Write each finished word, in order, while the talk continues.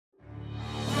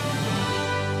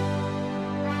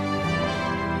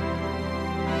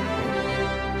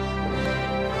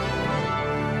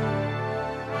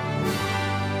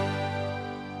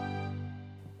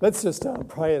Let's just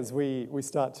pray as we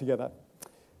start together.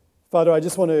 Father, I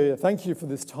just want to thank you for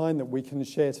this time that we can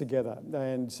share together.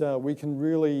 And we can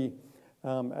really,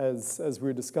 as we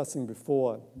were discussing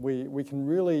before, we can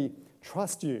really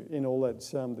trust you in all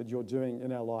that you're doing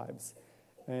in our lives.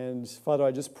 And Father,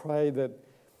 I just pray that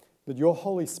your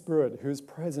Holy Spirit, who's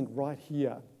present right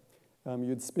here,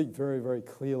 you'd speak very, very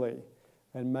clearly.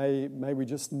 And may we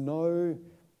just know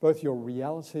both your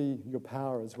reality, your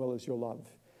power, as well as your love.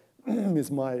 is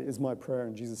my prayer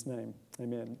in Jesus' name.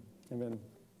 Amen. Amen.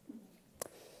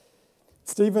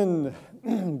 Stephen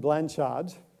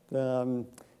Blanchard, and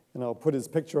I'll put his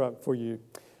picture up for you.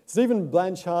 Stephen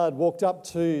Blanchard walked up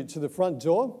to the front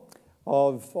door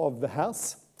of the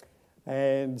house,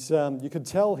 and you could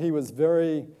tell he was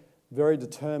very, very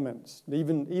determined,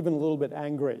 even a little bit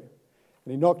angry.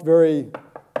 And he knocked very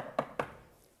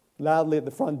loudly at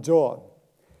the front door.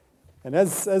 And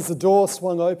as the door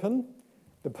swung open,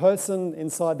 the person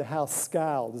inside the house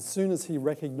scowled as soon as he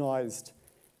recognized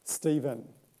Stephen.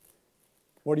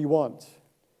 "What do you want?"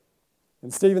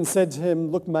 And Stephen said to him,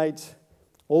 "Look, mate,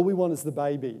 all we want is the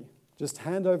baby. Just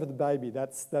hand over the baby,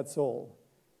 that's all."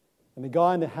 And the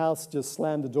guy in the house just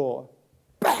slammed the door.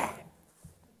 Bang!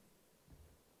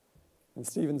 And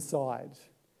Stephen sighed.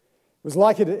 It was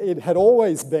like it had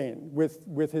always been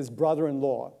with his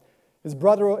brother-in-law. His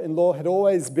brother-in-law had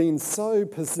always been so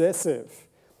possessive.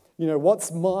 You know,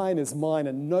 what's mine is mine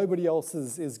and nobody else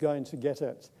is going to get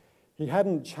it. He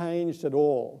hadn't changed at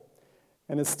all.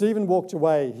 And as Stephen walked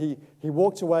away, he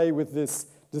walked away with this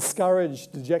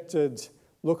discouraged, dejected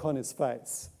look on his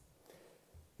face.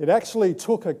 It actually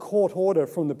took a court order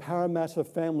from the Parramatta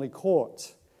family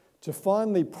court to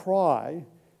finally pry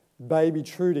baby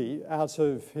Trudy out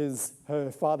of her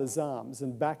father's arms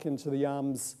and back into the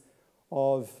arms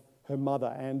of her mother,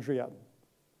 Andrea.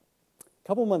 A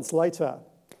couple of months later,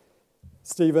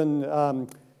 Stephen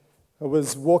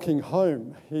was walking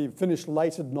home. He finished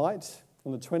late at night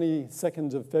on the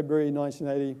 22nd of February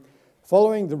 1980,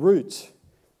 following the route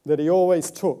that he always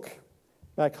took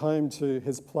back home to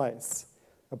his place,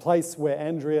 a place where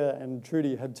Andrea and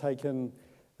Trudy had taken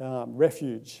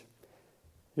refuge.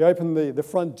 He opened the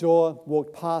front door,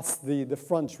 walked past the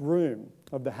front room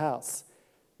of the house.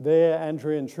 There,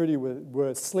 Andrea and Trudy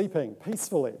were sleeping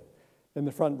peacefully in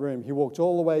the front room. He walked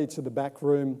all the way to the back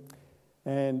room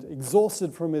and,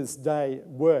 exhausted from his day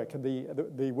work at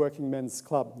the working men's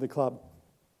club, the club,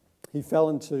 he fell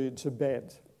into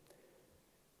bed.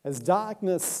 As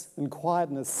darkness and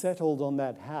quietness settled on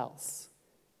that house,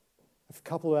 a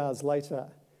couple of hours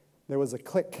later, there was a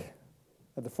click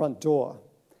at the front door,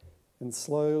 and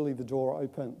slowly the door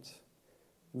opened,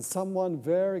 and someone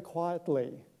very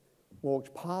quietly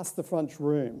walked past the front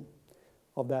room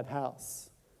of that house,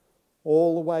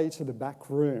 all the way to the back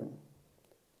room,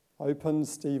 opened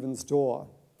Stephen's door,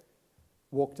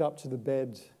 walked up to the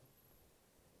bed,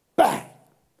 bang!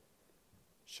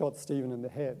 Shot Stephen in the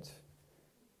head.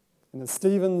 And as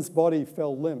Stephen's body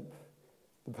fell limp,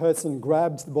 the person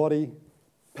grabbed the body,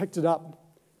 picked it up,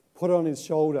 put it on his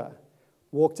shoulder,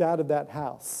 walked out of that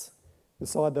house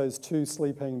beside those two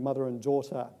sleeping mother and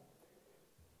daughter,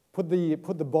 put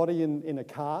the body in a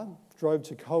car, drove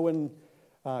to Quay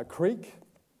Creek,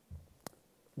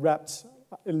 wrapped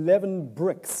 11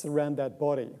 bricks around that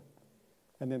body,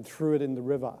 and then threw it in the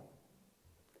river.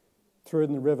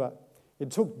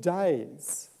 It took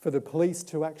days for the police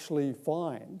to actually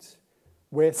find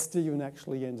where Stephen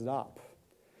actually ended up.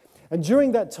 And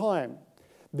during that time,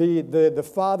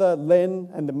 the father, Len,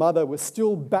 and the mother were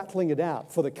still battling it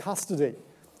out for the custody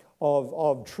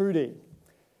of Trudy.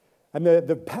 And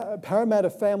the Parramatta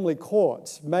family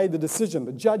court made the decision.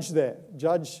 The judge there,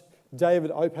 Judge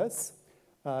David Opes,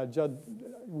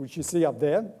 which you see up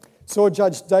there,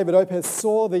 Judge David Opes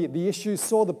saw the issue,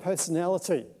 saw the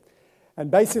personality, and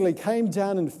basically came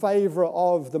down in favour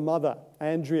of the mother,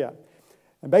 Andrea,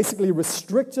 and basically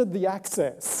restricted the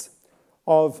access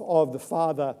of the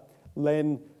father,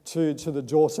 Len, to the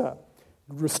daughter,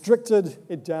 restricted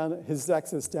it down, his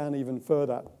access down even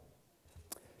further.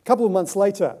 A couple of months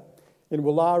later, in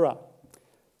Wallara,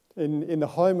 in the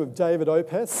home of David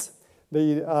Opes,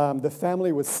 the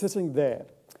family was sitting there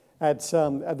at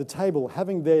the table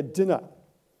having their dinner.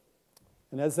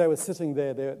 And as they were sitting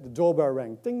there, the doorbell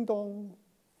rang, ding dong.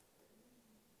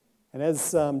 And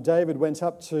as David went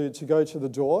up to go to the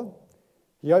door,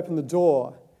 he opened the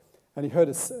door and he heard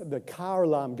the car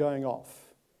alarm going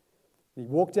off. He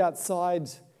walked outside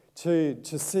to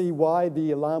see why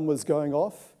the alarm was going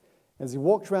off. As he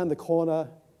walked around the corner,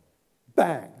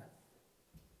 bang!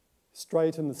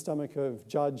 Straight in the stomach of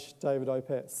Judge David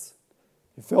Opes.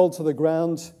 He fell to the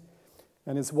ground,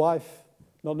 and his wife,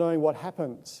 not knowing what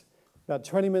happened, about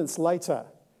 20 minutes later,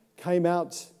 came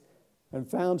out and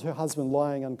found her husband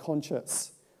lying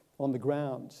unconscious on the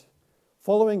ground.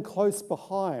 Following close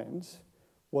behind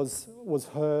was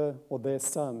her or their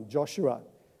son, Joshua,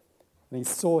 and he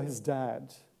saw his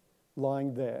dad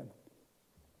lying there.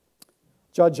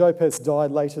 Judge Opes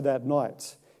died later that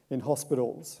night in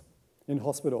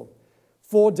hospital.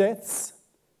 4 deaths,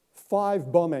 5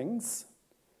 bombings,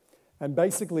 and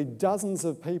basically dozens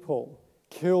of people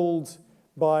killed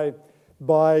by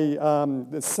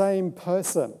the same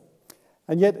person.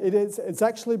 And yet it's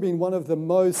actually been one of the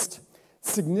most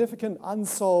significant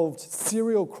unsolved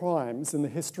serial crimes in the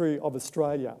history of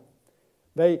Australia.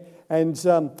 There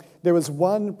was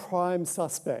one prime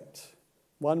suspect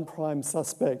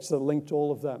that linked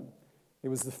all of them. It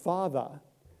was the father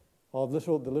of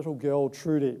the little girl,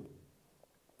 Trudy.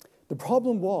 The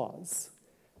problem was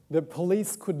that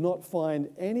police could not find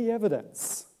any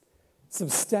evidence,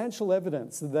 substantial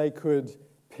evidence, that they could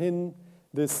pin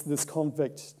this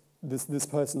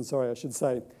person,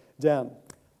 down.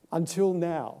 Until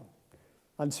now.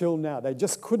 They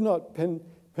just could not pin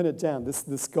it down,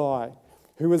 this guy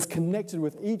who was connected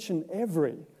with each and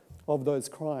every of those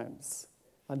crimes.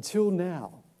 Until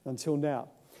now.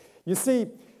 You see,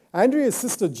 Andrea's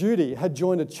sister Judy had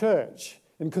joined a church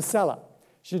in Casella.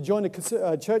 She had joined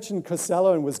a church in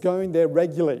Casella and was going there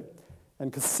regularly.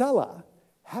 And Casella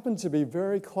happened to be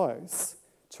very close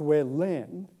to where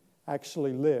Len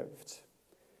actually lived.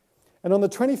 And on the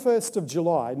 21st of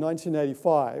July,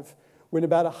 1985, when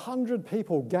about 100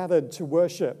 people gathered to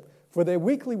worship for their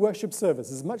weekly worship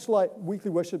service, much like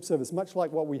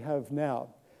what we have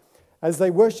now, as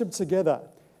they worshipped together,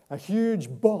 a huge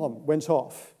bomb went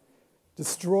off,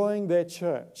 destroying their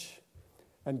church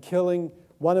and killing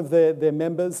one of their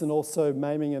members and also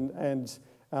maiming and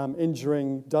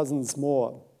injuring dozens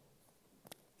more.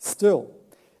 Still,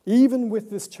 even with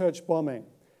this church bombing,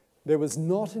 there was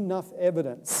not enough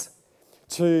evidence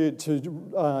to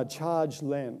charge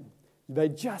Len. They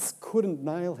just couldn't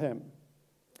nail him.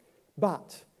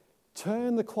 But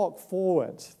turn the clock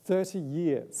forward 30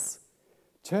 years.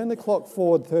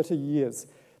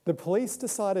 The police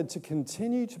decided to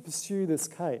continue to pursue this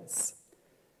case.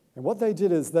 And what they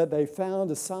did is that they found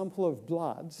a sample of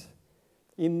blood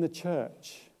in the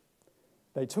church.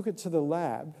 They took it to the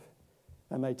lab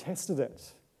and they tested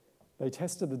it. They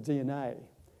tested the DNA.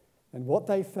 And what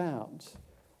they found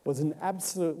was an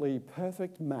absolutely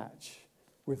perfect match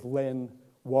with Len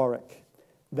Warwick.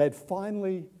 They'd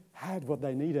finally had what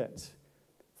they needed.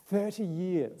 30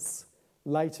 years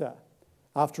later,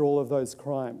 after all of those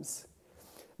crimes.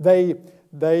 They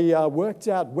worked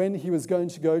out when he was going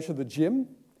to go to the gym,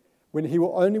 when he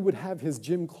only would have his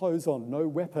gym clothes on, no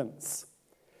weapons.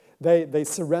 They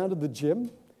surrounded the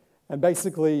gym and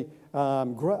basically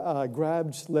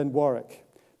grabbed Len Warwick.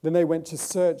 Then they went to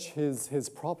search his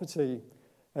property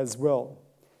as well.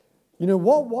 You know,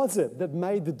 what was it that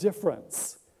made the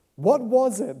difference? What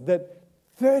was it that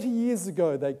 30 years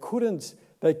ago they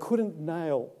couldn't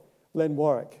nail Len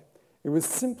Warwick? It was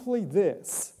simply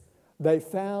this. They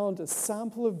found a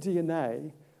sample of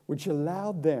DNA which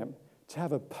allowed them to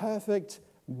have a perfect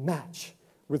match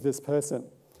with this person.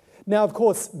 Now, of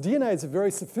course, DNA is a very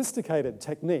sophisticated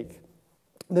technique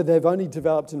that they've only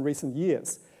developed in recent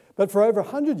years. But for over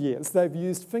 100 years, they've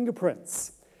used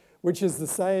fingerprints, which is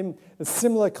a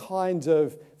similar kind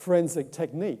of forensic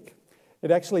technique. It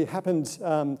actually happened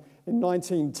in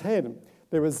 1910.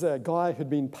 There was a guy who'd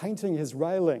been painting his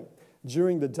railing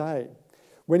during the day.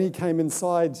 When he came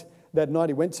inside that night,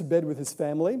 he went to bed with his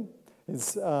family.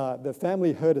 The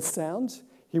family heard a sound.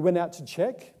 He went out to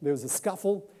check. There was a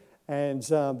scuffle, and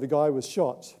the guy was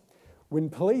shot. When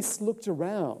police looked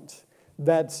around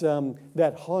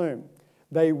that home,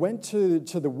 they went to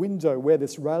the window where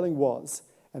this railing was,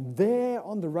 and there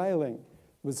on the railing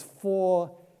was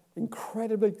 4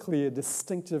 incredibly clear,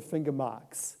 distinctive finger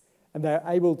marks. And they're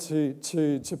able to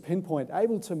pinpoint,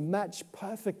 able to match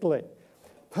perfectly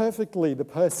the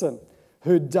person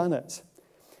who'd done it.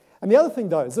 And the other thing,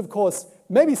 though, is, of course,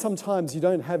 maybe sometimes you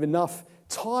don't have enough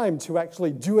time to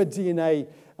actually do a DNA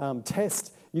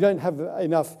test. You don't have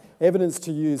enough evidence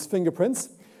to use fingerprints.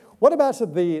 What about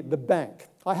at the bank?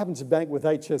 I happen to bank with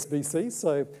HSBC,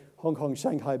 so Hong Kong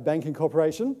Shanghai Banking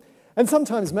Corporation. And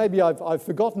sometimes maybe I've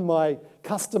forgotten my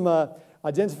customer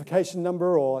identification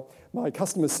number or my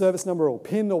customer service number or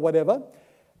PIN or whatever.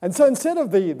 And so instead of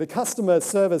the customer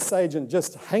service agent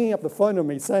just hanging up the phone on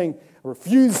me saying, I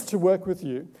refuse to work with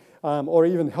you or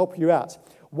even help you out,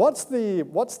 what's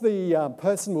the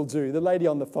person will do, the lady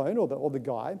on the phone or the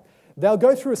guy, they'll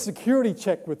go through a security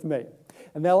check with me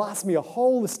and they'll ask me a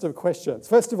whole list of questions.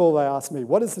 First of all, they ask me,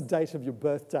 what is the date of your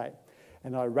birthday?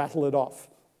 and I rattle it off.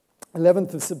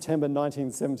 11th of September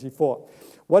 1974.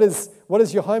 What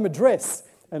is your home address?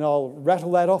 And I'll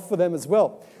rattle that off for them as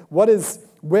well.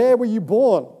 Where were you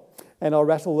born? And I'll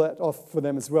rattle that off for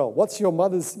them as well. What's your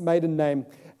mother's maiden name?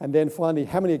 And then finally,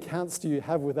 how many accounts do you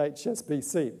have with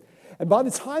HSBC? And by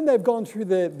the time they've gone through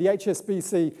the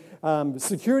HSBC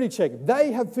security check,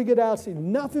 they have figured out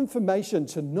enough information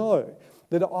to know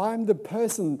that I'm the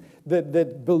person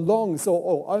that belongs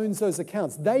or owns those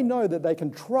accounts. They know that they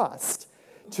can trust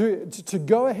to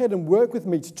go ahead and work with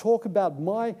me to talk about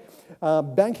my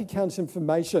bank account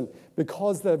information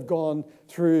because they've gone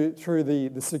through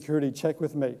the security check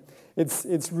with me.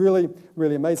 It's really,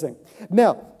 really amazing.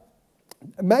 Now,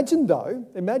 imagine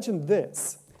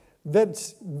this,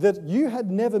 that you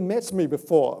had never met me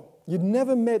before. You'd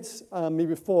never met me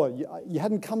before. You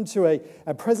hadn't come to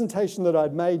a presentation that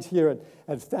I'd made here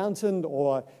at Fountain,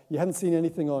 or you hadn't seen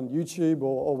anything on YouTube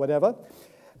or whatever.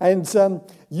 And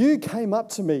you came up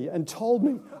to me and told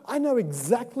me, I know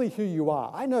exactly who you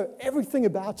are. I know everything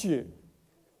about you.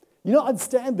 You know, I'd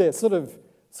stand there sort of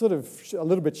a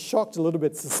little bit shocked, a little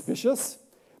bit suspicious.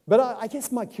 But I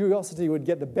guess my curiosity would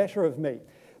get the better of me.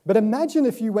 But imagine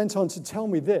if you went on to tell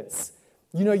me this.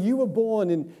 You know, you were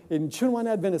born in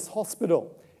Chunwan Adventist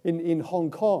Hospital in Hong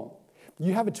Kong.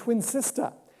 You have a twin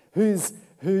sister who's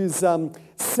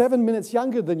 7 minutes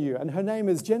younger than you, and her name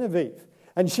is Genevieve.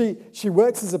 And she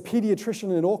works as a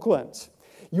pediatrician in Auckland.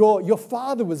 Your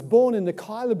father was born in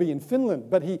Nykarleby in Finland,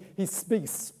 but he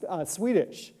speaks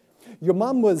Swedish. Your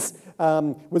mum was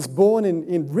born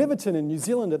in Riverton in New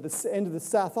Zealand at the end of the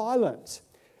South Island.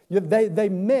 They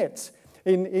met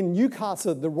in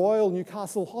Newcastle, the Royal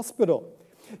Newcastle Hospital.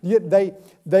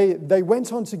 They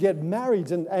went on to get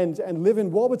married and live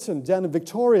in Warburton down in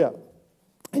Victoria.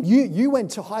 And you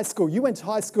went to high school. You went to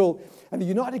high school at the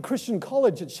United Christian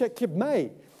College at Shek Kip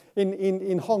Mei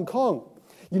in Hong Kong.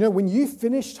 You know, when you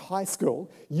finished high school,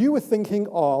 you were thinking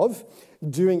of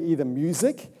doing either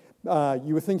music,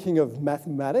 you were thinking of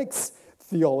mathematics,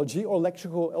 theology, or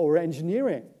electrical or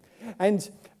engineering. And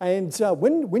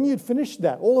when you'd finished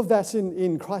that, all of that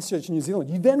in Christchurch, New Zealand,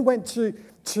 you then went to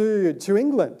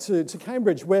England, to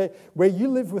Cambridge, where you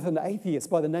lived with an atheist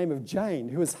by the name of Jane,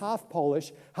 who was half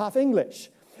Polish, half English.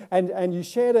 And you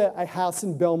shared a house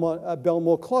in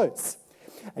Belmore Close.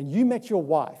 And you met your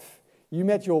wife. You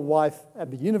met your wife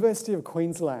at the University of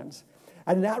Queensland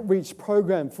at an outreach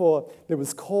program that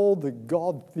was called the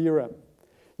God Theorem.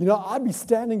 You know, I'd be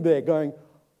standing there going,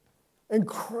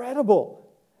 incredible.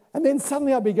 And then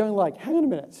suddenly I'd be going like, hang on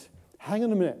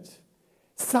a minute.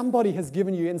 Somebody has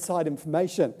given you inside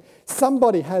information.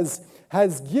 Somebody has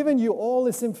given you all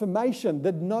this information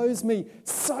that knows me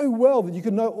so well that you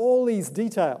can know all these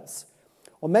details.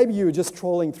 Or maybe you were just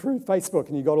trawling through Facebook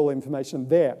and you got all the information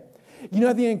there. You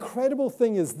know, the incredible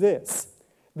thing is this.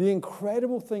 Is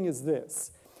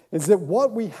that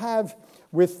what we have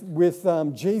with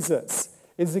Jesus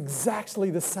is exactly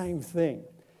the same thing.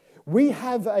 We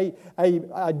have a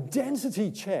identity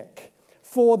check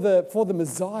for the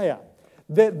Messiah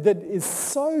that is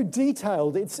so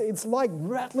detailed. It's like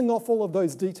rattling off all of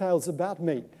those details about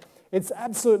me. It's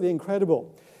absolutely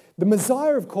incredible. The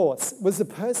Messiah, of course, was the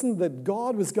person that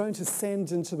God was going to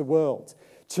send into the world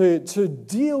to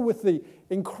deal with the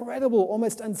incredible,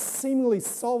 almost unseemly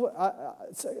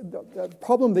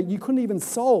problem that you couldn't even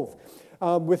solve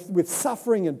with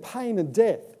suffering and pain and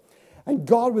death. And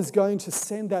God was going to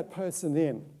send that person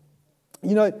in.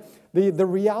 You know, the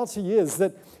reality is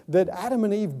that Adam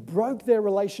and Eve broke their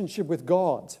relationship with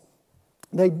God.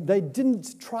 They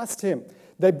didn't trust him.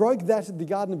 They broke that at the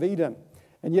Garden of Eden.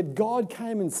 And yet God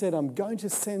came and said, I'm going to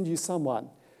send you someone.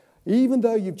 Even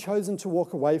though you've chosen to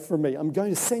walk away from me, I'm going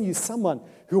to send you someone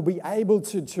who will be able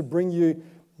to bring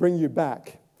you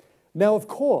back. Now, of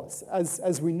course,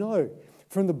 as we know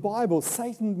from the Bible,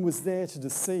 Satan was there to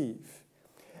deceive.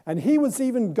 And he was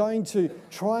even going to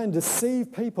try and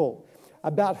deceive people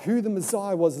about who the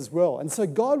Messiah was as well. And so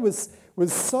God was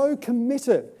so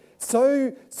committed,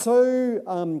 he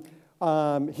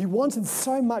wanted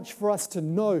so much for us to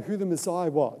know who the Messiah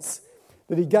was,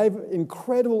 that he gave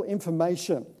incredible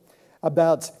information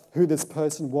about who this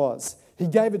person was. He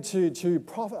gave it to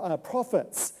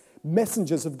prophets,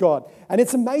 messengers of God. And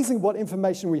it's amazing what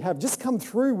information we have. Just come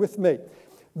through with me.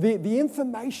 The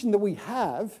information that we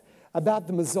have about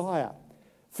the Messiah.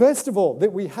 First of all,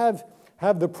 that we have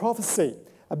the prophecy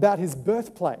about his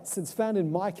birthplace. It's found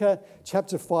in Micah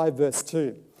chapter 5, verse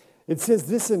 2. It says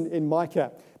this in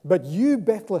Micah, "But you,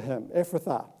 Bethlehem,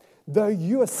 Ephrathah, though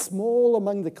you are small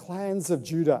among the clans of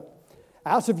Judah,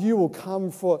 out of you will come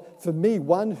for me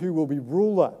one who will be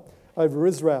ruler over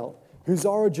Israel, whose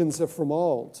origins are from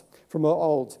old.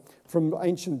 from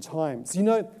ancient times. You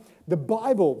know, the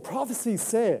Bible, prophecy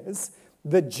says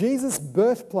that Jesus'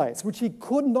 birthplace, which he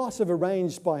could not have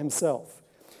arranged by himself,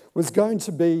 was going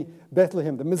to be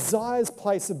Bethlehem. The Messiah's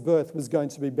place of birth was going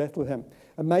to be Bethlehem.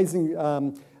 Amazing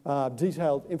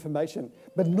detailed information.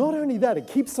 But not only that, it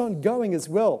keeps on going as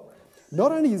well.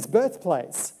 Not only his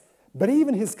birthplace, but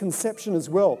even his conception as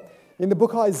well. In the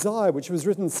book Isaiah, which was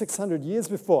written 600 years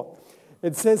before,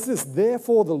 it says this,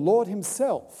 "Therefore the Lord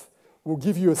himself will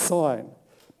give you a sign.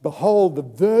 Behold, the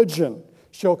virgin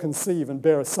shall conceive and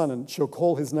bear a son, and shall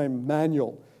call his name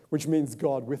Emmanuel," which means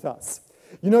God with us.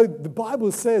 You know, the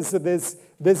Bible says that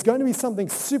there's going to be something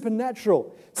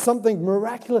supernatural, something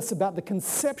miraculous about the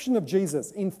conception of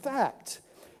Jesus. In fact,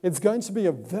 it's going to be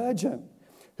a virgin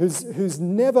who's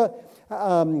never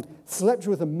slept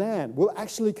with a man will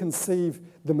actually conceive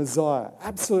the Messiah.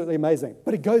 Absolutely amazing.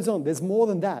 But it goes on. There's more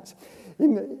than that.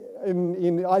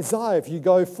 In Isaiah, if you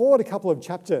go forward a couple of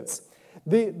chapters,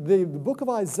 the book of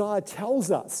Isaiah tells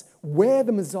us where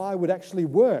the Messiah would actually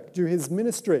work, do his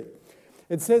ministry.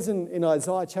 It says in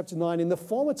Isaiah chapter 9, "In the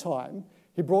former time,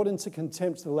 he brought into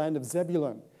contempt the land of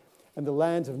Zebulun and the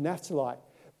land of Naphtali.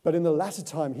 But in the latter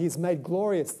time, he has made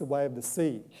glorious the way of the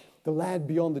sea, the land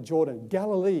beyond the Jordan,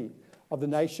 Galilee of the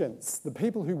nations. The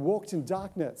people who walked in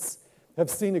darkness have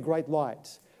seen a great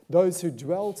light. Those who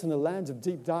dwelt in a land of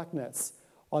deep darkness,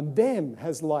 on them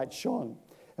has light shone."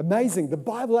 Amazing. The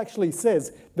Bible actually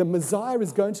says the Messiah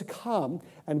is going to come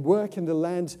and work in the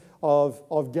land of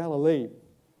Galilee,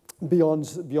 beyond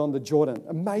the Jordan.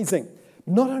 Amazing.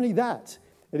 Not only that,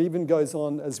 it even goes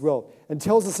on as well and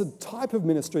tells us a type of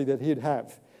ministry that he'd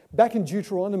have. Back in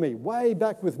Deuteronomy, way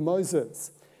back with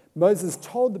Moses, Moses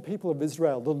told the people of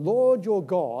Israel, "The Lord your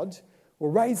God will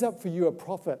raise up for you a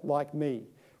prophet like me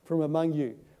from among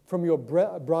you, from your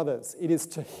brothers. It is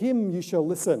to him you shall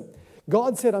listen."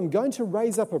 God said, "I'm going to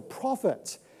raise up a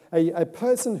prophet, a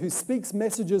person who speaks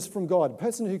messages from God, a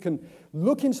person who can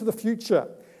look into the future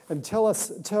and tell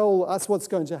us what's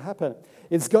going to happen.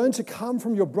 It's going to come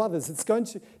from your brothers.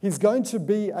 He's going to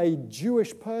be a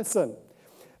Jewish person."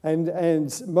 And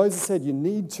Moses said, "You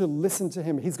need to listen to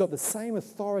him. He's got the same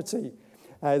authority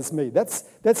as me."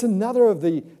 That's another of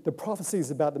the prophecies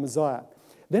about the Messiah.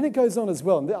 Then it goes on as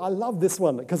well. And I love this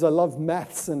one because I love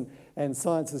maths and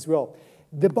science as well.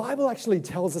 The Bible actually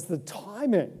tells us the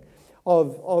timing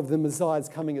of the Messiah's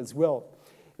coming as well.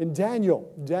 In Daniel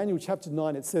chapter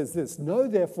 9, it says this, "Know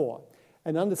therefore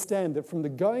and understand that from the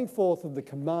going forth of the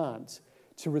command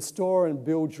to restore and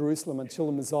build Jerusalem until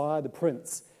the Messiah, the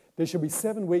Prince, there shall be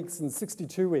 7 weeks and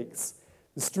 62 weeks.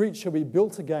 The street shall be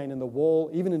built again and the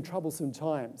wall, even in troublesome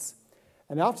times.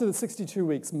 And after the 62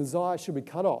 weeks, Messiah shall be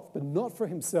cut off, but not for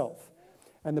himself.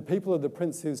 And the people of the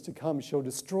Prince who is to come shall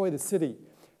destroy the city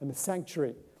and the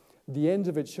sanctuary. The end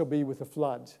of it shall be with a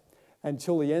flood.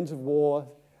 Until the end of war,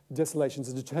 desolations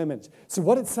are determined." So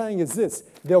what it's saying is this: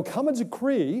 there'll come a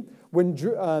decree when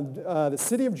the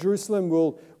city of Jerusalem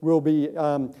will be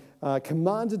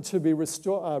commanded to be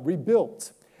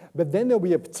rebuilt. But then there'll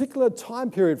be a particular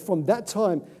time period from that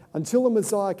time until the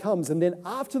Messiah comes. And then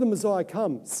after the Messiah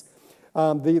comes,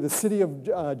 the city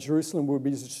of Jerusalem will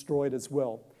be destroyed as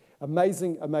well.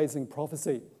 Amazing, amazing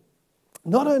prophecy.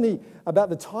 Not only about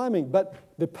the timing, but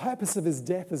the purpose of his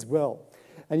death as well.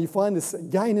 And you find this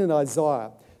again in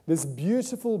Isaiah, this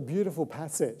beautiful, beautiful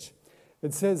passage.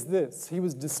 It says this: "He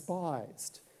was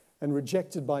despised and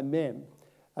rejected by men,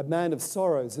 a man of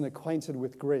sorrows and acquainted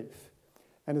with grief,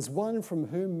 and as one from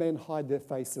whom men hide their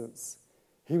faces.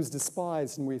 He was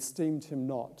despised and we esteemed him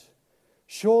not.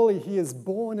 Surely he has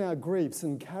borne our griefs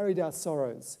and carried our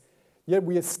sorrows, yet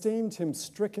we esteemed him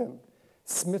stricken,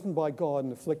 smitten by God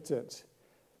and afflicted.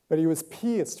 But he was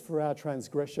pierced for our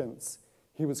transgressions.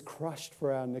 He was crushed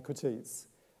for our iniquities.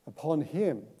 Upon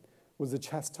him was the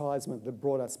chastisement that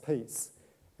brought us peace,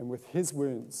 and with his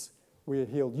wounds we are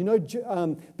healed." You know,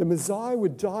 the Messiah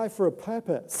would die for a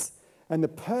purpose, and the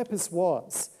purpose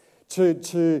was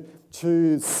to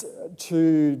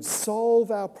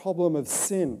solve our problem of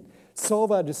sin,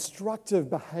 solve our destructive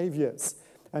behaviors,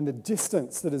 and the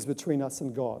distance that is between us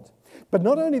and God. But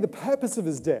not only the purpose of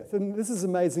his death, and this is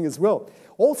amazing as well,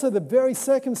 also the very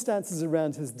circumstances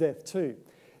around his death too.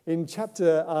 In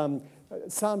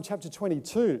Psalm chapter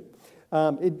 22,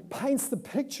 it paints the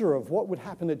picture of what would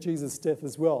happen at Jesus' death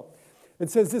as well. It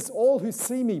says this: "All who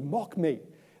see me mock me.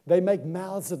 They make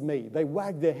mouths at me. They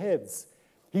wag their heads.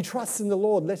 He trusts in the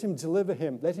Lord. Let him deliver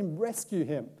him. Let him rescue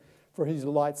him, for he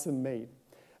delights in me."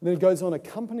 And then it goes on: "A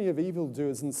company of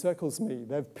evildoers encircles me.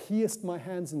 They've pierced my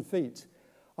hands and feet.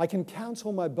 I can count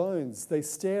all my bones. They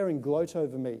stare and gloat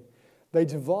over me. They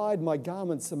divide my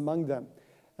garments among them,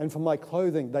 and for my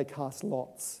clothing they cast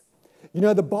lots. You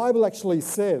know, the Bible actually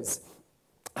says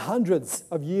hundreds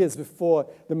of years before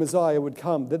the Messiah would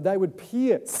come that they would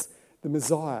pierce the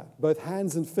Messiah, both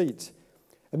hands and feet.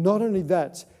 And not only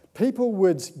that, people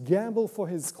would gamble for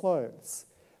his clothes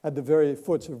at the very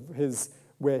foot of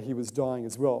where he was dying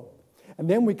as well. And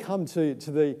then we come to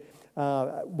the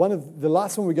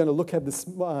last one we're going to look at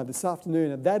this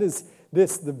afternoon, and that is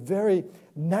the very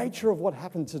nature of what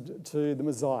happened to the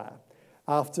Messiah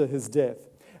after his death.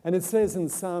 And it says in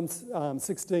Psalm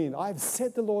 16, I have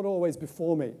set the Lord always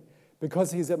before me,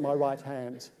 because he's at my right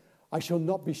hand. I shall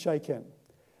not be shaken.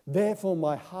 Therefore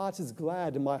my heart is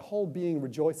glad and my whole being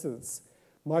rejoices.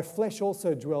 My flesh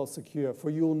also dwells secure, for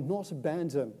you will not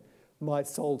abandon my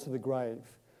soul to the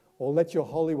grave, or let your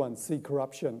Holy One see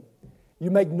corruption. You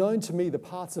make known to me the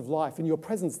paths of life. In your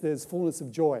presence there's fullness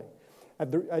of joy.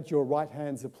 At your right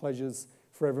hands are pleasures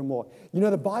forevermore. You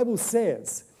know, the Bible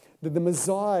says that the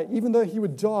Messiah, even though he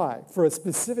would die for a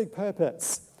specific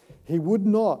purpose, he would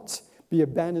not be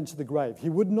abandoned to the grave. He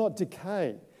would not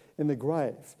decay in the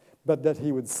grave, but that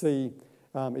he would see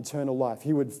eternal life.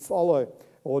 He would follow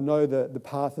or know the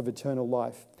path of eternal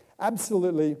life.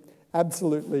 Absolutely,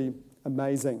 absolutely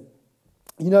amazing.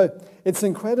 You know, it's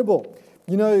incredible.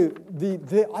 You know,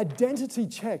 the identity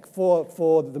check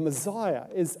for the Messiah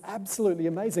is absolutely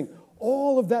amazing.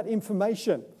 All of that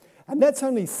information. And that's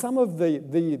only some of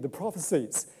the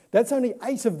prophecies. That's only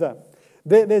 8 of them.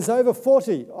 There's over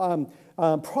 40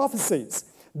 prophecies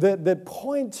that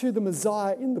point to the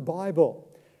Messiah in the Bible.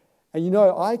 And you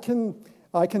know, I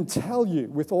can tell you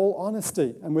with all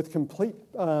honesty and with complete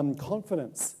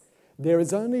confidence, there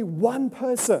is only one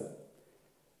person.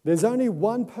 There's only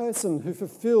one person who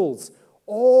fulfills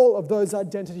all of those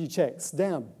identity checks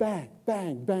down, bang,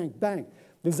 bang, bang, bang.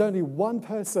 There's only one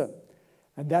person,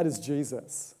 and that is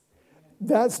Jesus.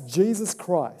 That's Jesus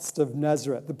Christ of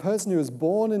Nazareth, the person who was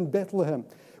born in Bethlehem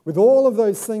with all of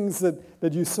those things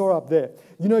that you saw up there.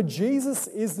 You know, Jesus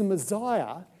is the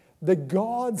Messiah that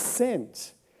God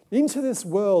sent into this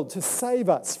world to save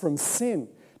us from sin,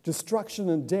 destruction,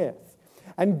 and death.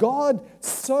 And God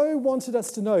so wanted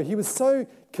us to know, he was so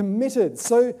committed,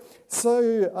 so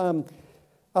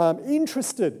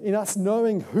interested in us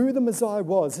knowing who the Messiah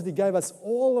was, that he gave us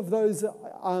all of those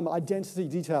identity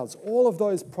details, all of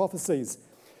those prophecies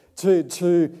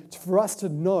for us to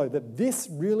know that this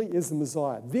really is the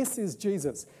Messiah. This is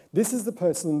Jesus. This is the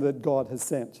person that God has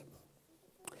sent.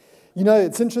 You know,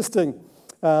 it's interesting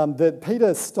that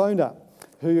Peter Stoner,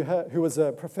 who was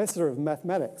a professor of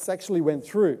mathematics, actually went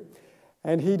through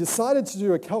and he decided to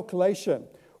do a calculation.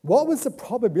 What was the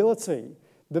probability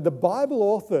that the Bible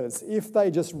authors, if they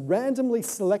just randomly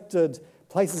selected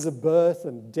places of birth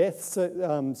and death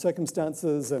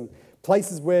circumstances and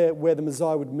places where the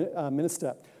Messiah would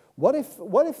minister, what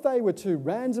if they were to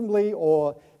randomly,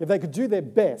 or if they could do their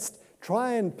best,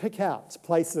 try and pick out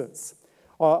places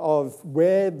of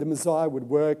where the Messiah would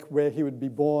work, where he would be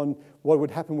born, what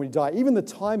would happen when he died, even the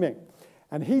timing.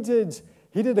 And he did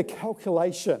a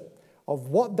calculation of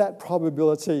what that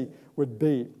probability would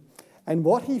be. And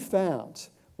what he found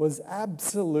was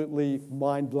absolutely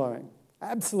mind-blowing.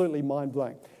 Absolutely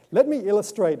mind-blowing. Let me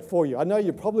illustrate for you. I know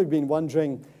you've probably been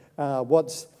wondering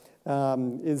what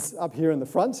is up here in the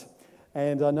front.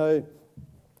 And I know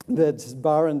that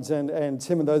Barend and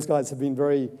Tim and those guys have been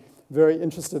very, very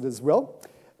interested as well.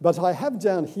 But I have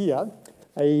down here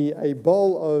a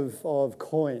bowl of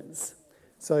coins.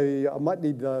 So I might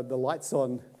need the lights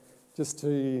on just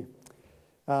to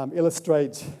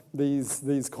illustrate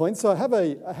these coins. So I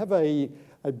have a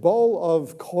bowl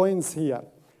of coins here.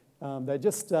 They're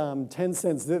just 10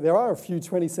 cents. There are a few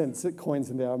 20-cent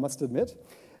coins in there, I must admit.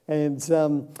 And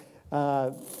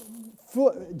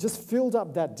just filled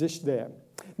up that dish there.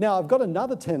 Now, I've got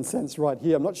another 10 cents right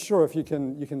here. I'm not sure if you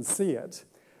can see it.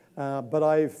 But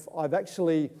I've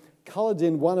actually coloured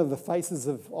in one of the faces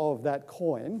of that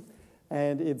coin,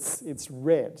 and it's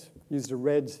red. Used a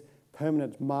red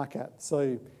permanent marker.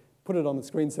 So put it on the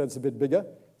screen so it's a bit bigger.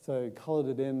 So coloured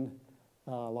it in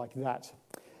like that.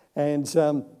 And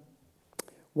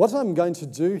what I'm going to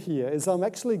do here is I'm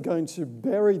actually going to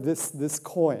bury this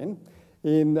coin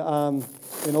in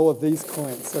all of these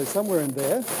coins. So somewhere in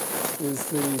there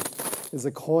is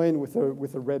a coin with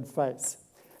a red face.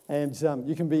 And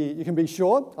you can be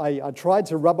sure, I tried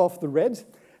to rub off the red,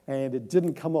 and it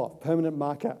didn't come off. Permanent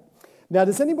marker. Now,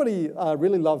 does anybody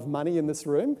really love money in this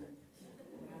room?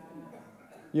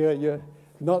 You're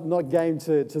not game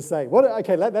to say. What?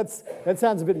 Okay, that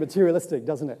sounds a bit materialistic,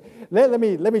 doesn't it? Let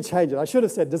me change it. I should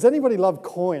have said, does anybody love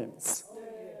coins?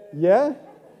 Yeah?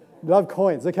 Love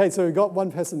coins. Okay, so we've got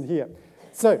one person here.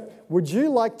 So, would you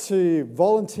like to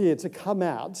volunteer to come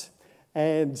out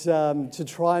and to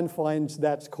try and find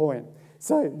that coin.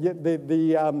 So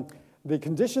the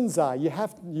conditions are you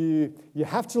have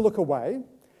to look away,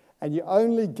 and you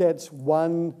only get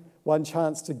one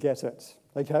chance to get it.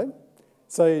 Okay?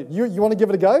 So you want to give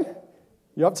it a go?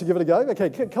 You're up to give it a go? Okay,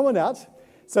 come on out.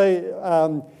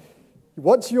 So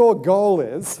what your goal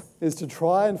is to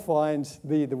try and find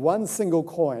the one single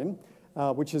coin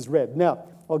which is red. Now,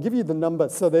 I'll give you the number.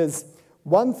 So there's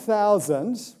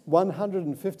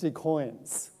 1,150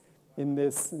 coins in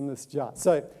this jar.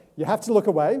 So you have to look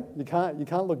away. You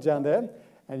can't look down there,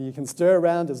 and you can stir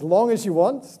around as long as you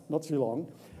want, not too long.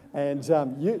 And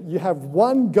you have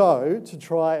one go to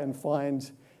try and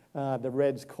find the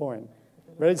red coin.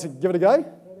 Ready to give it a go? Ready.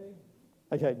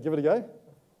 Okay, give it a go.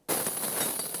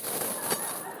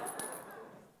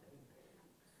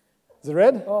 Is it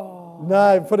red? Oh.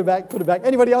 No, put it back.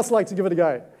 Anybody else like to give it a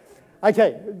go?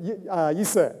 Okay, you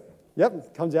sir.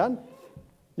 Yep, come down.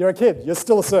 You're a kid. You're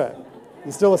still a sir.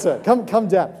 You're still a sir. Come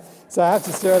down. So I have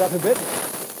to stir it up a bit.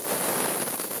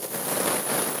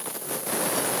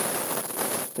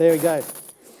 There we go.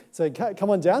 So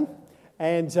come on down.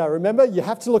 And remember, you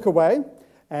have to look away,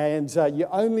 and you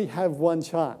only have one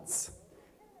chance.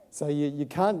 So you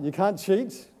can't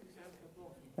cheat,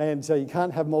 and you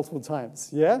can't have multiple times.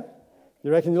 Yeah?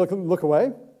 You reckon you look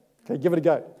away? Okay, give it a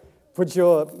go. You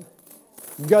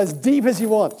can go as deep as you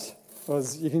want. Or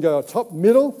you can go top,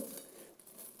 middle.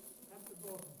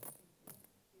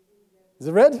 Is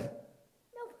it red?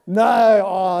 No.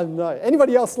 Oh, no.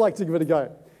 Anybody else like to give it a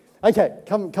go? Okay,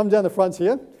 come down the front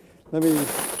here. Let me...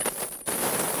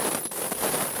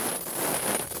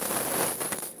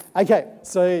 Okay,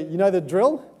 so you know the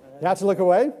drill? You have to look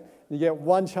away. You get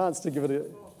one chance to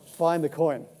find the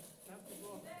coin.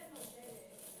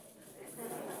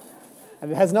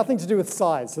 And it has nothing to do with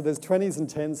size. So there's 20s and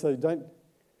 10s, so don't...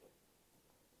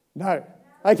 No.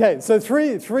 Okay, so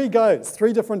three goes,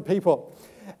 three different people.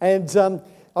 And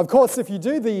of course, if you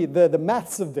do the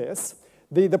maths of this,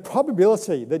 the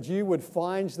probability that you would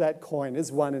find that coin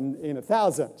is 1 in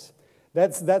 1,000.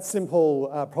 That's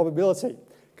simple probability.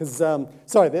 Because,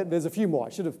 there's a few more. I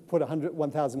should have put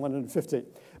 1,150,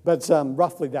 but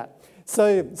roughly that.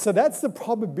 So that's the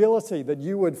probability that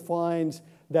you would find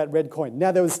that red coin.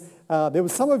 Now, there was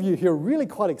some of you who are really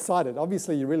quite excited.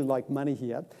 Obviously, you really like money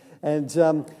here. And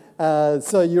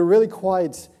so you're really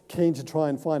quite keen to try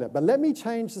and find it. But let me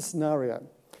change the scenario.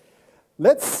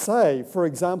 Let's say, for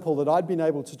example, that I'd been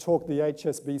able to talk the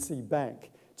HSBC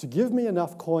Bank to give me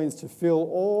enough coins to fill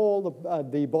all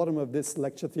the bottom of this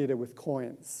lecture theatre with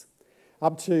coins,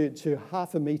 up to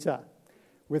half a metre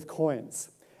with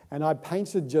coins. And I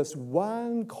painted just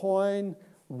one coin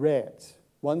red,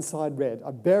 one side red. I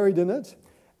buried in it,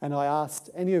 and I asked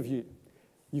any of you,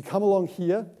 you come along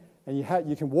here, and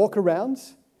you can walk around.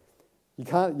 You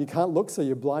can't look, so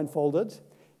you're blindfolded.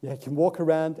 You can walk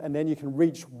around, and then you can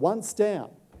reach once down,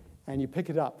 and you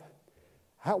pick it up.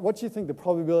 What do you think the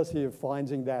probability of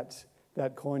finding that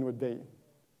coin would be?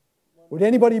 Would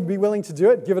anybody be willing to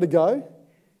do it? Give it a go?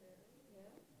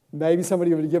 Maybe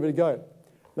somebody would give it a go.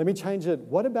 Let me change it.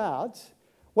 What about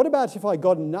if I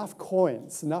got enough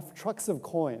coins, enough trucks of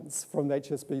coins from the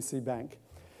HSBC Bank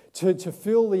to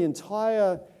fill the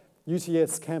entire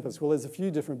UTS campus? Well, there's a few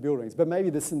different buildings, but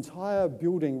maybe this entire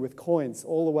building with coins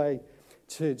all the way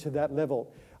to that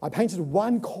level. I painted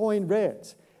one coin red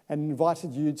and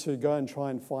invited you to go and try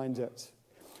and find it.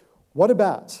 What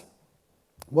about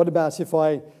if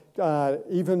I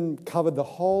even covered the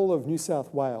whole of New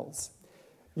South Wales?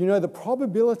 You know, the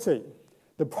probability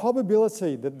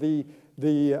that the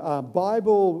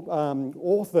Bible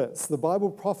authors, the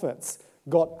Bible prophets,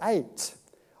 got 8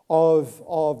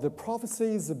 of the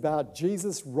prophecies about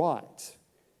Jesus right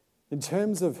in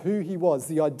terms of who he was,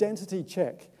 the identity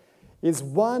check, is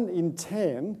 1 in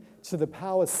 10 to the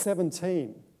power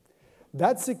 17.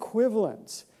 That's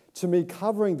equivalent to me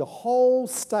covering the whole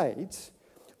state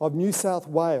of New South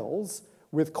Wales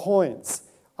with coins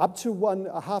up to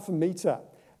half a metre,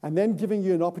 and then giving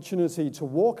you an opportunity to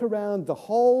walk around the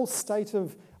whole state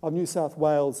of New South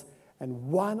Wales and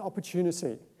one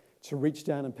opportunity to reach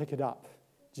down and pick it up.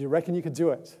 Do you reckon you could do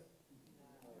it?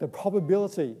 The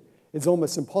probability is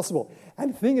almost impossible.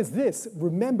 And the thing is this,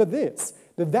 remember this,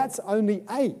 that's only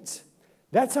 8.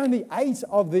 That's only 8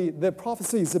 of the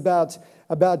prophecies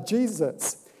about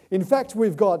Jesus. In fact,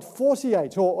 we've got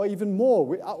 48 or even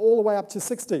more, all the way up to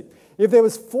 60. If there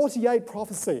was 48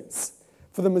 prophecies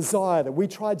for the Messiah that we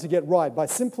tried to get right by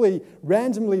simply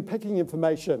randomly picking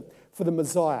information for the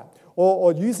Messiah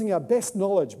or using our best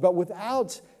knowledge, but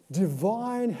without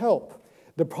divine help,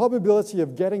 the probability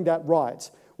of getting that right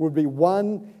would be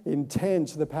 1 in 10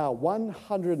 to the power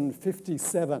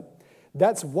 157.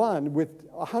 That's 1 with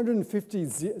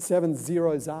 157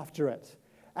 zeros after it.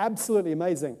 Absolutely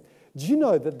amazing. Do you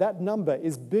know that that number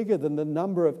is bigger than the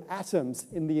number of atoms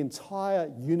in the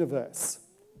entire universe?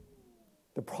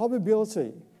 The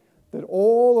probability that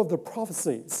all of the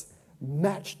prophecies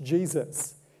matched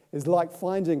Jesus is like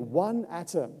finding one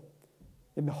atom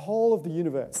in the whole of the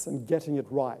universe and getting it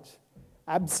right.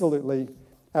 Absolutely,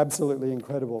 absolutely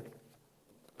incredible.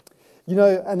 You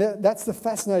know, and that's the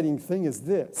fascinating thing is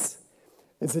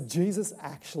that Jesus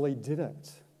actually did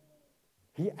it.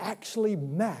 He actually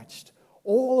matched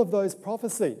all of those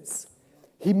prophecies.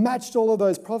 He matched all of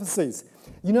those prophecies.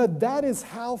 You know, that is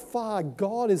how far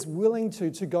God is willing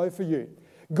to go for you.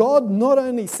 God not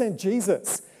only sent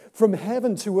Jesus from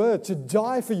heaven to earth to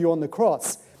die for you on the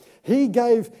cross, he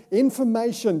gave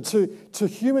information to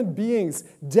human beings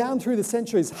down through the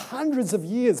centuries, hundreds of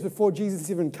years before Jesus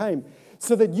even came,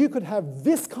 so that you could have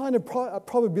this kind of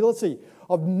probability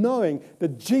of knowing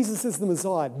that Jesus is the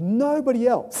Messiah. Nobody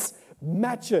else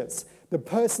matches the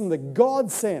person that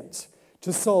God sent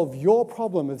to solve your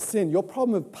problem of sin, your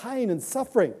problem of pain and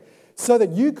suffering, so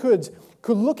that you could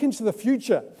look into the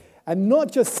future and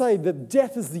not just say that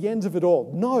death is the end of it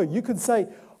all. No, you could say,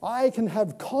 I can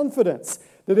have confidence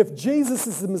that if Jesus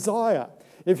is the Messiah,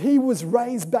 if he was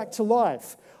raised back to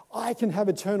life, I can have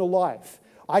eternal life.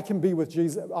 I can be with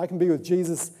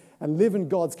Jesus and live in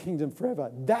God's kingdom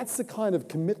forever. That's the kind of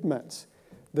commitment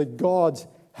that God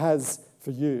has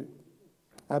for you.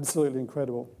 Absolutely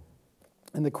incredible.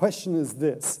 And the question is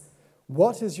this: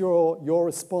 what is your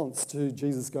response to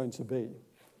Jesus going to be?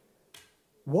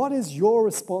 What is your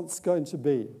response going to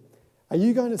be? Are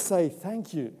you going to say,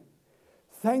 thank you?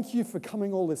 Thank you for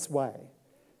coming all this way.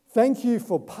 Thank you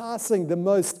for passing the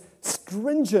most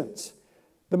stringent,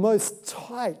 the most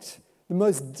tight, the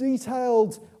most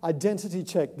detailed identity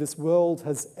check this world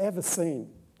has ever seen.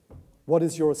 What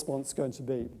is your response going to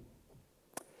be?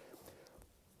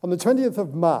 On the 20th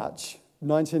of March,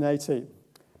 1980,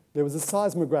 there was a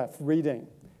seismograph reading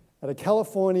at a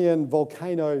Californian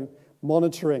volcano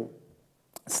monitoring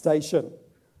station.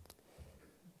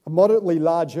 A moderately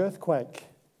large earthquake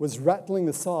was rattling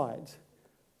the side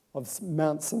of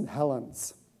Mount St.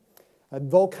 Helens, a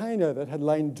volcano that had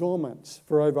lain dormant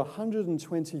for over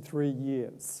 123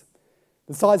 years.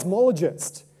 The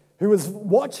seismologist who was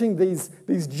watching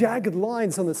these jagged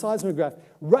lines on the seismograph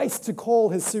raced to call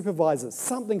his supervisors.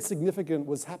 Something significant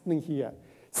was happening here.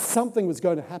 Something was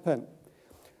going to happen.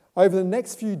 Over the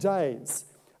next few days,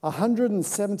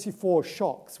 174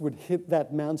 shocks would hit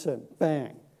that mountain.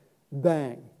 Bang,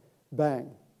 bang,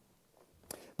 bang.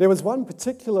 There was one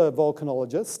particular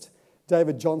volcanologist,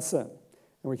 David Johnson,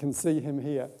 and we can see him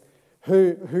here,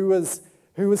 who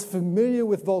was familiar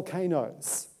with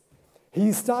volcanoes.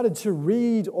 He started to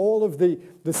read all of the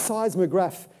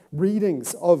seismograph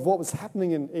readings of what was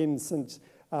happening in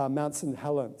Mount St.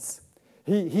 Helens.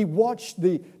 He watched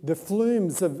the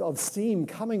flumes of steam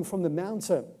coming from the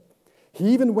mountain.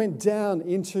 He even went down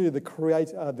into the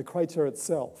crater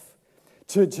itself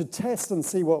to test and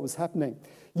see what was happening.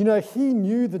 You know, he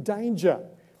knew the danger.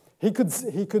 He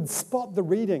could spot the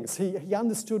readings. He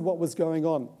understood what was going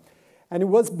on. And it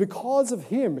was because of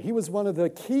him, he was one of the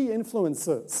key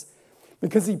influences,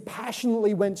 because he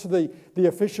passionately went to the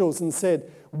officials and said,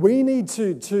 we need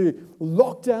to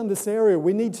lock down this area.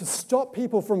 We need to stop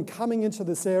people from coming into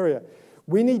this area.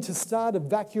 We need to start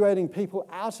evacuating people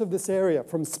out of this area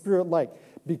from Spirit Lake,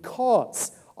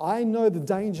 because I know the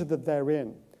danger that they're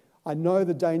in. I know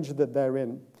the danger that they're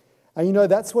in. And you know,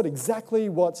 that's exactly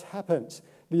what's happened.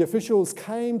 The officials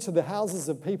came to the houses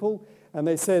of people and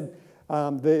they said,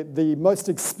 the most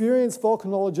experienced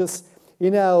volcanologists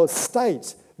in our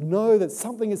state know that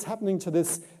something is happening to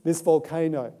this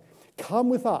volcano. Come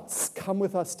with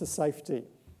us to safety.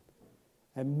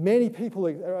 And many people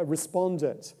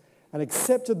responded and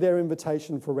accepted their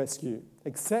invitation for rescue,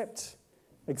 except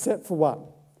for one.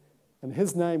 And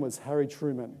his name was Harry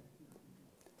Truman.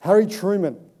 Harry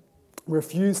Truman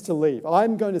refused to leave.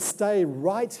 I'm going to stay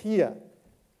right here.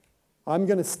 I'm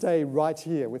going to stay right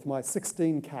here with my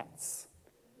 16 cats.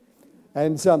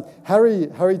 And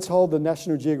Harry told the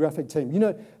National Geographic team, you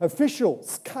know,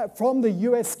 officials from the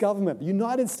US government, the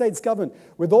United States government,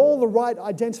 with all the right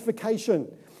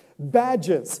identification,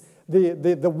 badges,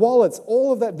 the wallets,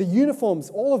 all of that, the uniforms,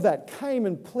 all of that, came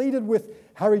and pleaded with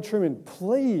Harry Truman,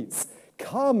 please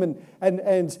come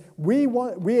and we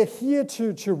are here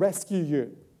to rescue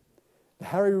you.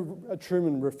 Harry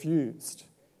Truman refused.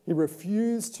 He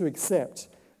refused to accept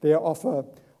their offer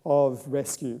of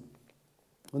rescue.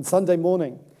 On Sunday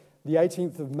morning, the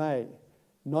 18th of May,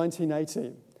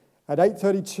 1980, at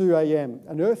 8:32 a.m.,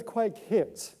 an earthquake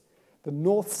hit the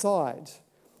north side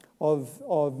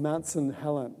of Mount St.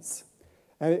 Helens,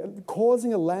 and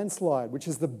causing a landslide, which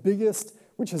is the biggest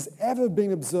which has ever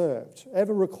been observed,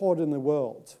 ever recorded in the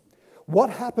world.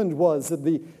 What happened was that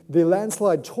the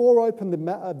landslide tore open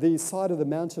the side of the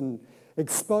mountain,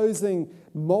 exposing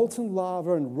molten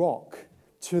lava and rock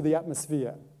to the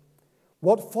atmosphere.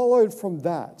 What followed from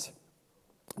that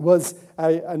was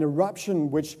an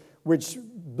eruption which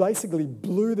basically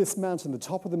blew this mountain, the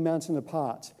top of the mountain,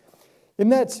 apart. In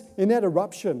that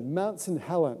eruption, Mount St.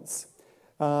 Helens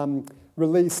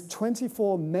released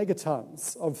 24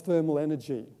 megatons of thermal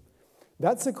energy.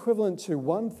 That's equivalent to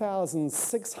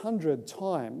 1,600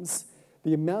 times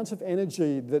the amount of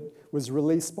energy that was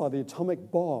released by the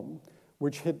atomic bomb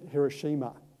which hit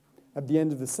Hiroshima at the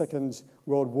end of the Second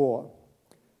World War.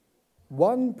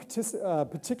 One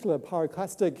particular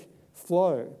pyroclastic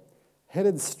flow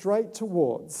headed straight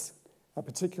towards a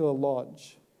particular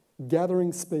lodge,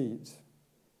 gathering speed.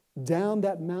 Down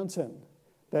that mountain,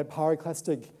 that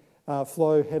pyroclastic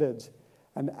flow headed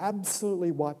and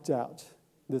absolutely wiped out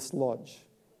this lodge,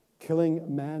 killing a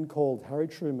man called Harry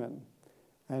Truman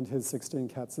and his 16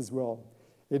 cats as well.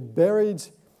 It buried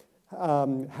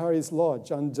Harry's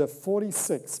lodge under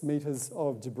 46 meters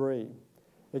of debris.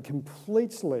 It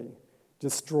completely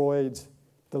destroyed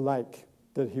the lake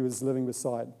that he was living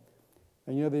beside.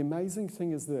 And you know, the amazing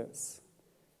thing is this,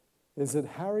 is that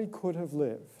Harry could have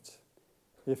lived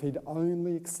if he'd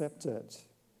only accepted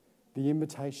the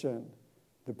invitation,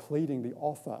 the pleading, the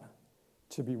offer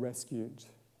to be rescued.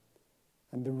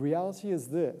 And the reality is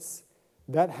this,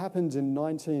 that happened in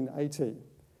 1980.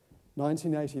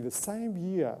 1980, the same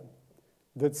year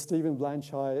that Stephen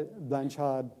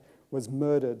Blanchard was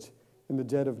murdered in the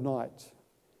dead of night.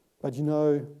 But you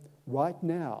know, right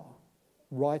now,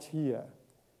 right here,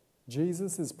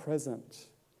 Jesus is present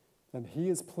and he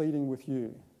is pleading with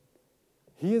you.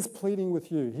 He is pleading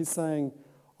with you. He's saying,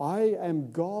 I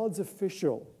am God's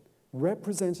official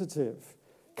representative.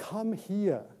 Come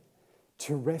here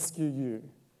to rescue you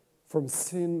from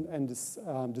sin and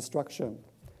destruction.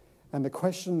 And the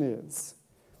question is,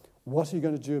 what are you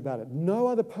going to do about it? No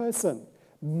other person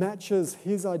matches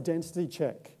his identity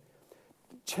check.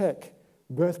 Check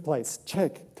birthplace,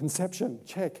 check conception,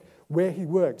 check where he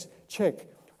worked, check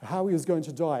how he was going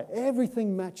to die.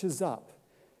 Everything matches up.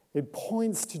 It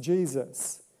points to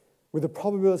Jesus with a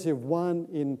probability of 1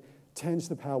 in 10 to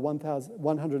the power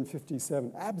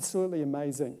 157. Absolutely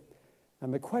amazing.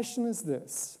 And the question is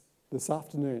this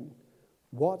afternoon,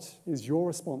 what is your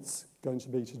response going to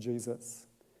be to Jesus?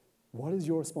 What is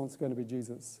your response going to be,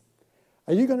 Jesus?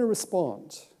 Are you going to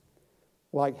respond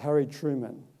like Harry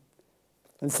Truman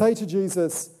and say to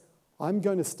Jesus, I'm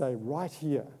going to stay right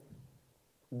here,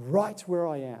 right where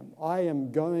I am. I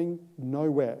am going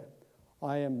nowhere.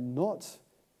 I am not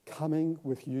coming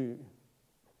with you.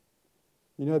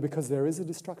 You know, because there is a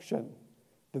destruction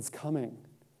that's coming.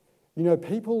 You know,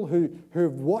 people who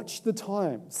have watched the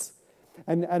times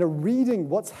and are reading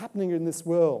what's happening in this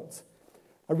world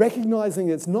are recognizing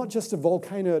it's not just a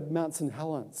volcano at Mount St.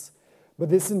 Helens, but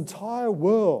this entire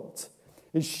world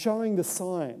is showing the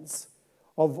signs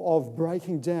of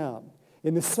breaking down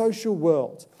in the social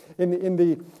world, in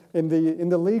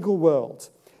the legal world,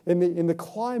 in the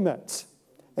climate,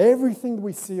 everything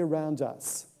we see around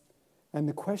us. And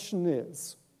the question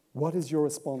is, what is your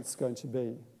response going to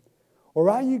be? Or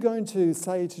are you going to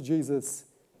say to Jesus,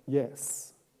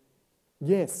 yes,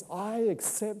 yes, I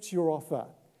accept your offer,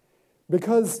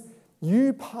 because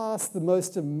you passed the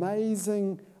most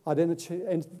amazing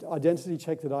identity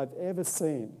check that I've ever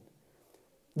seen.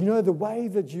 You know, the way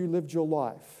that you lived your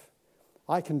life,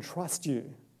 I can trust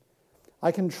you.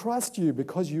 I can trust you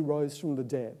because you rose from the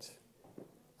dead.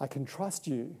 I can trust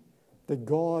you that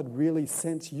God really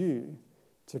sent you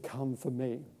to come for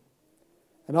me.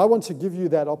 And I want to give you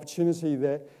that opportunity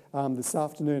there this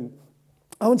afternoon.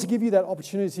 I want to give you that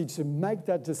opportunity to make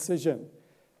that decision.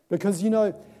 Because, you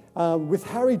know, with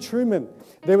Harry Truman,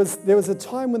 there was a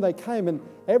time when they came, and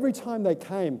every time they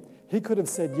came, he could have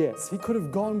said yes. He could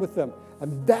have gone with them.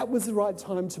 And that was the right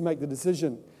time to make the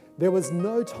decision. There was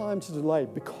no time to delay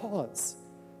because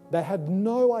they had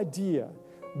no idea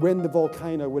when the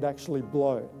volcano would actually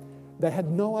blow. They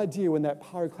had no idea when that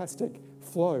pyroclastic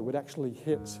flow would actually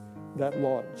hit that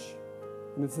lodge.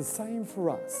 And it's the same for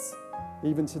us,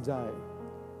 even today.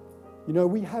 You know,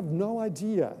 we have no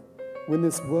idea when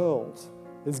this world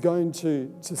is going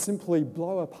to simply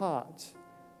blow apart.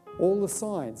 All the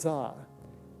signs are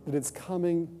that it's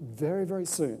coming very, very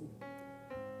soon.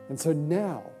 And so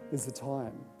now is the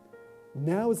time.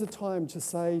 Now is the time to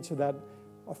say to that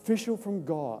official from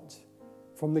God,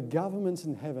 from the government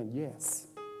in heaven, yes,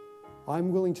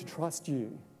 I'm willing to trust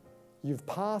you. You've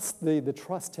passed the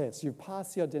trust test. You've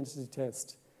passed the identity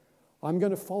test. I'm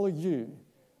going to follow you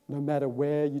no matter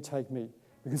where you take me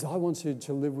because I want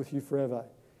to live with you forever.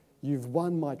 You've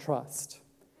won my trust.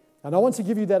 And I want to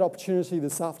give you that opportunity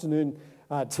this afternoon.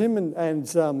 Tim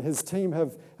and his team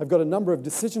have got a number of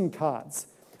decision cards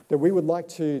that we would like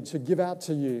to give out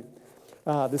to you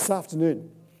this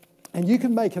afternoon. And you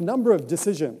can make a number of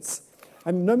decisions.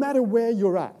 And no matter where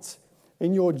you're at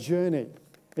in your journey,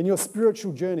 in your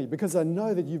spiritual journey, because I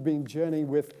know that you've been journeying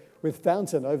with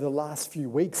Fountain over the last few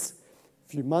weeks,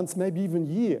 few months, maybe even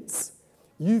years.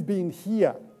 You've been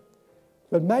here.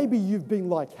 But maybe you've been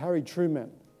like Harry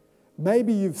Truman.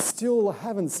 Maybe you still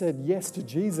haven't said yes to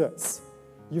Jesus.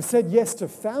 You've said yes to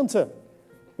Fountain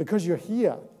because you're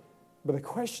here. But the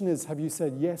question is, have you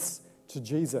said yes to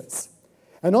Jesus?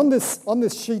 And on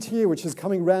this sheet here, which is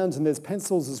coming round, and there's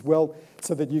pencils as well,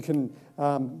 so that you can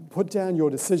put down your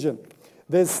decision.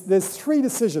 There's 3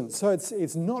 decisions, so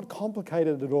it's not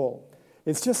complicated at all.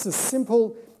 It's just a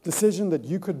simple decision that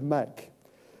you could make,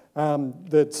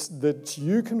 that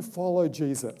you can follow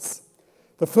Jesus.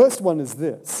 The first one is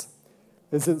this,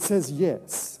 is it says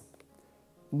yes.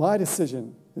 My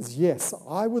decision is yes,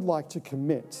 I would like to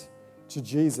commit to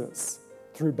Jesus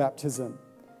through baptism.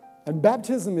 And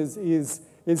baptism is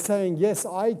saying, yes,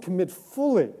 I commit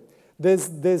fully.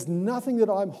 There's nothing that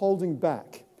I'm holding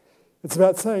back. It's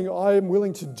about saying I am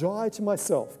willing to die to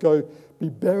myself, go be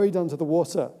buried under the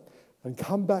water, and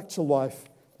come back to life,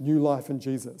 new life in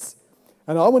Jesus.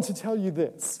 And I want to tell you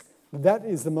this, that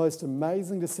is the most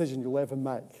amazing decision you'll ever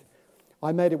make.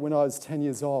 I made it when I was 10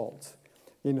 years old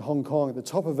in Hong Kong at the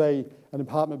top of an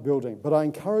apartment building. But I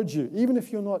encourage you, even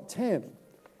if you're not 10,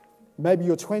 maybe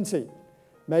you're 20,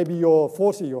 maybe you're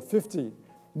 40 or 50,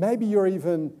 maybe you're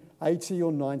even 80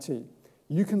 or 90,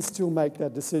 you can still make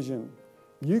that decision.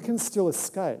 You can still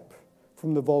escape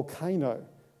from the volcano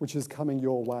which is coming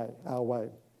your way, our way.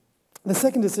 The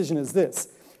second decision is this,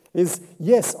 is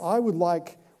yes, I would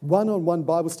like one-on-one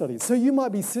Bible studies. So you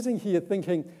might be sitting here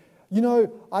thinking, you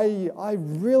know,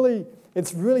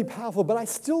 it's really powerful, but I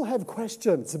still have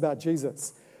questions about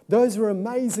Jesus. Those are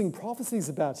amazing prophecies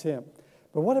about him.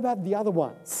 But what about the other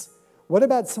ones? What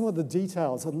about some of the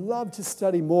details? I'd love to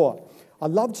study more.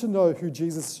 I'd love to know who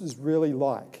Jesus is really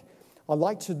like. I'd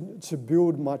like to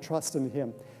build my trust in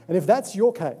him. And if that's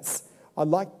your case, I'd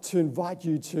like to invite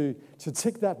you to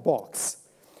tick that box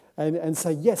and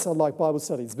say, yes, I'd like Bible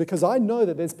studies, because I know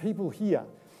that there's people here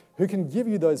who can give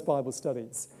you those Bible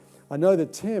studies. I know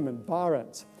that Tim and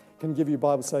Barrett can give you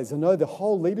Bible studies. I know the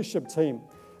whole leadership team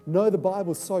know the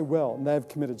Bible so well, and they've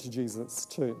committed to Jesus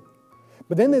too.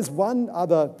 But then there's one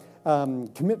other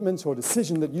commitment or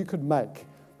decision that you could make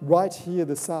right here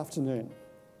this afternoon,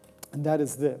 and that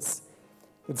is this.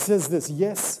 It says this,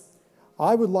 yes,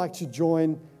 I would like to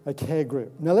join a care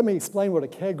group. Now let me explain what a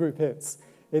care group is.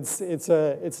 It's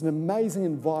an amazing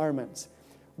environment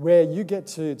where you get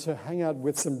to hang out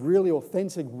with some really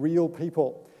authentic, real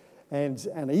people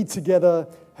and eat together,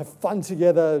 have fun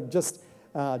together, just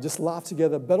laugh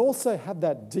together, but also have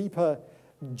that deeper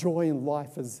joy in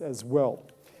life as well.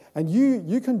 And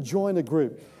you can join a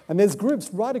group. And there's groups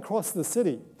right across the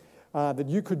city that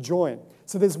you could join.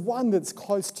 So there's one that's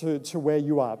close to where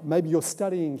you are. Maybe you're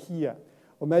studying here,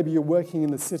 or maybe you're working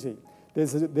in the city.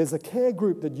 There's a care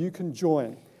group that you can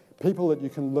join, people that you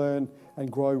can learn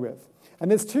and grow with. And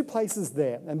there's 2 places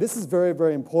there, and this is very,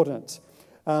 very important.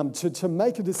 To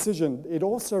make a decision, it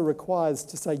also requires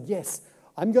to say, yes,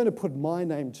 I'm going to put my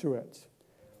name to it.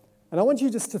 And I want you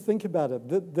just to think about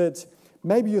it, that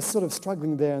maybe you're sort of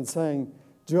struggling there and saying,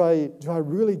 do I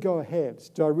really go ahead?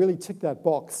 Do I really tick that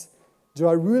box? Do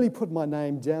I really put my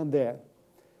name down there?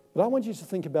 But I want you to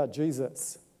think about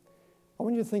Jesus. I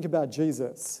want you to think about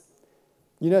Jesus.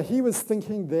 You know, he was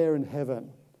thinking there in heaven.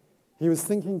 He was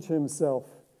thinking to himself,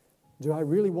 do I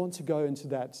really want to go into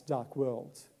that dark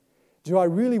world? Do I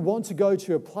really want to go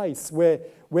to a place where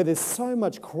there's so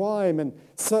much crime and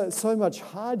so much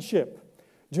hardship?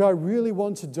 Do I really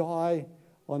want to die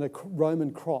on a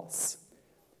Roman cross?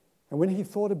 And when he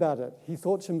thought about it, he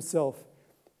thought to himself,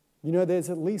 you know, there's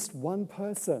at least one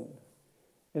person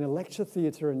in a lecture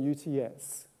theatre in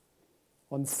UTS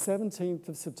on 17th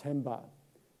of September,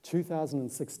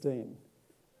 2016,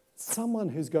 someone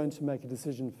who's going to make a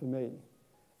decision for me,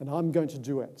 and I'm going to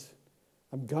do it.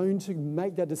 I'm going to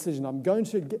make that decision. I'm going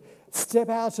to step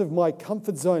out of my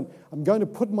comfort zone. I'm going to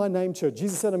put my name to it.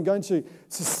 Jesus said, I'm going to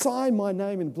sign my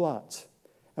name in blood.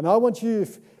 And I want you,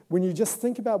 when you just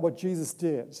think about what Jesus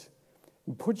did,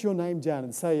 and put your name down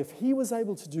and say, if he was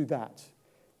able to do that,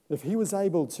 if he was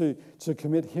able to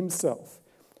commit himself,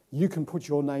 you can put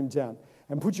your name down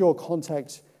and put your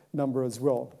contact number as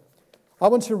well. I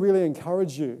want to really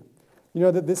encourage you,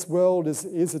 that this world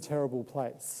is a terrible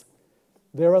place.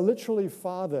 There are literally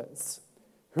fathers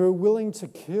who are willing to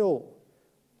kill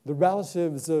the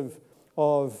relatives of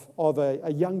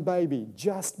a young baby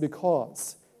just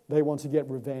because they want to get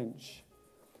revenge.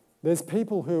 There's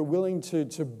people who are willing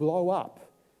to blow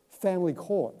up family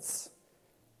courts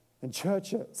and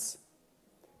churches.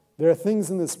 There are things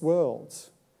in this world,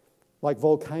 like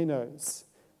volcanoes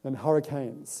and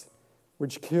hurricanes,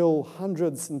 which kill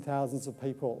hundreds and thousands of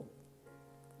people.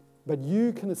 But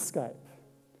you can escape.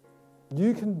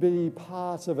 You can be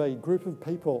part of a group of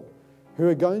people who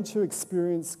are going to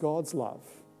experience God's love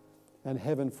and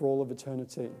heaven for all of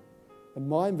eternity. And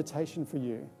my invitation for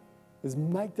you is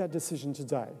make that decision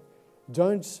today.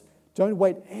 Don't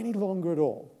wait any longer at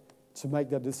all to make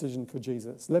that decision for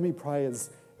Jesus. Let me pray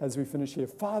as we finish here.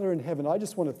 Father in heaven, I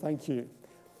just want to thank you.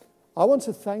 I want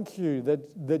to thank you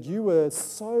that you were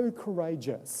so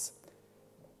courageous,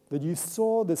 that you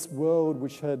saw this world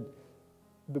which had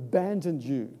abandoned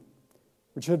you,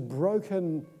 which had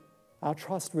broken our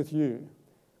trust with you.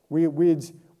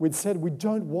 We'd said, we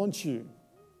don't want you.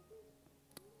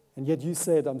 And yet you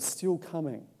said, I'm still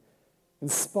coming. In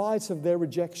spite of their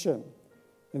rejection,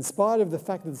 in spite of the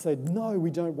fact that they said, no, we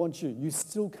don't want you, you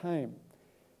still came.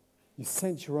 You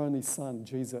sent your only son,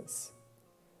 Jesus.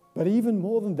 But even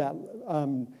more than that,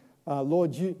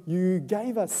 Lord, you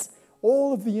gave us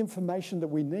all of the information that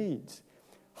we need.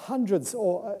 Hundreds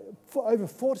or over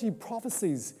 40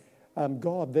 prophecies,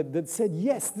 God, that said,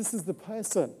 yes, this is the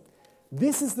person.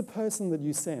 This is the person that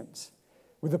you sent,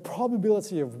 with a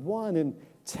probability of 1 in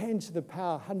 10 to the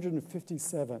power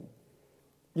 157.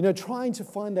 Trying to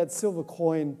find that silver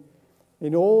coin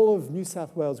in all of New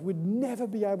South Wales, we'd never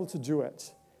be able to do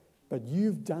it. But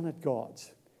you've done it, God.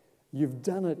 You've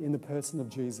done it in the person of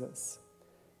Jesus.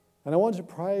 And I want to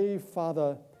pray,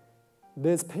 Father,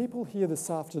 there's people here this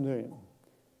afternoon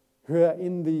who are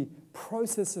in the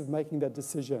process of making that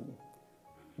decision.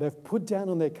 They've put down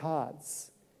on their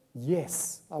cards,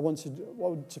 yes, I want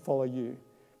to follow you.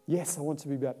 Yes, I want to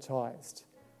be baptized.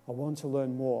 I want to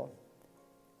learn more.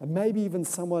 And maybe even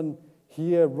someone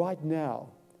here right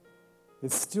now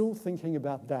is still thinking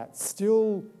about that,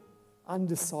 still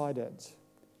undecided.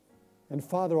 And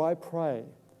Father, I pray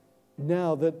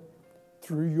now that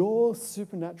through your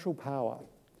supernatural power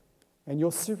and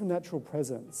your supernatural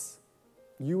presence,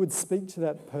 you would speak to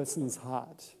that person's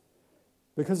heart.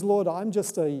 Because, Lord, I'm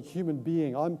just a human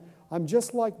being. I'm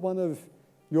just like one of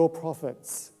your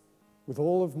prophets with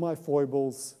all of my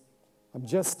foibles. I'm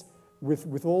just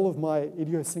with all of my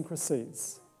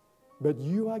idiosyncrasies. But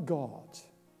you are God.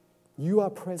 You are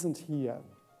present here.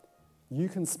 You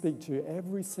can speak to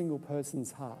every single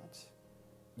person's heart.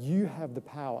 You have the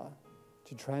power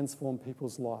to transform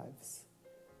people's lives.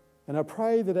 And I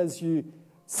pray that as you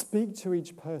speak to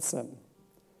each person,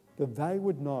 that they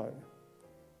would know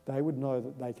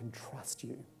that they can trust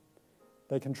you.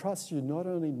 They can trust you not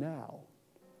only now,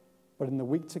 but in the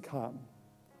week to come,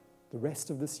 the rest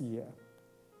of this year,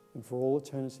 and for all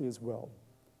eternity as well,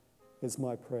 is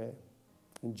my prayer.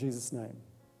 In Jesus' name,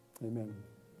 amen.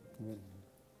 Amen.